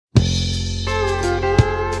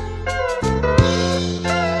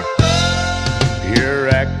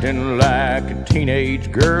acting like a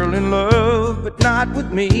teenage girl in love, but not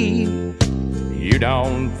with me. You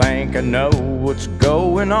don't think I know what's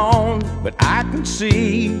going on, but I can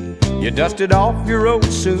see. You dusted off your old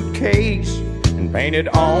suitcase and painted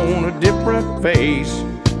on a different face.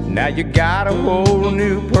 Now you got a whole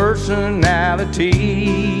new personality.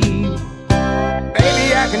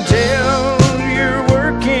 Baby, I can tell you're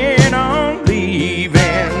working on leaving.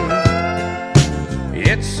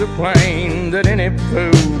 It's a plane that any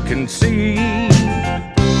fool can see.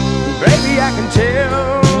 Baby, I can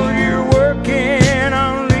tell you're working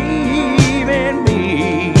on leaving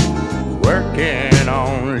me. Working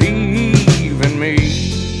on leaving me.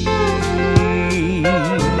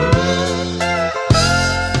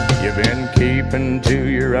 You've been keeping to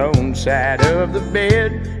your own side of the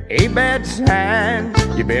bed, a bad sign.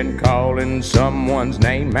 You've been calling someone's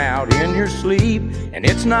name out in your sleep, and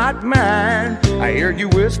it's not mine. I hear you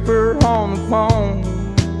whisper on the phone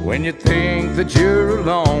when you think that you're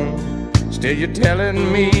alone. Still you're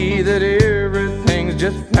telling me that everything's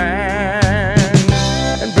just fine.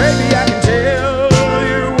 And baby, I can tell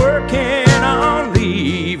you're working on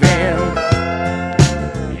leaving.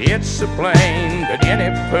 It's a plane that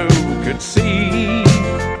any fool could see.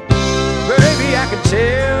 Baby, I can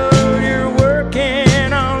tell you're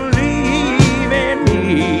working on leaving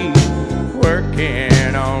me.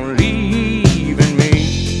 Working on leaving me.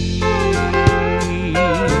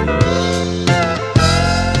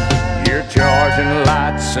 You're charging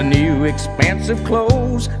lots of new expensive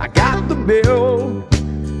clothes. I got the bill.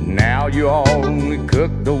 Now you only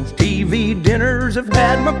cook those TV dinners. I've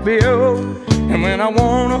had my fill. And when I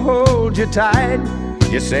wanna hold you tight,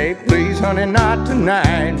 you say, please honey, not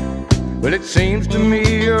tonight. Well, it seems to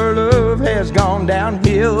me your love has gone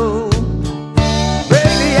downhill.